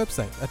 go to our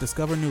website at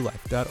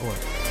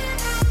discovernewlife.org.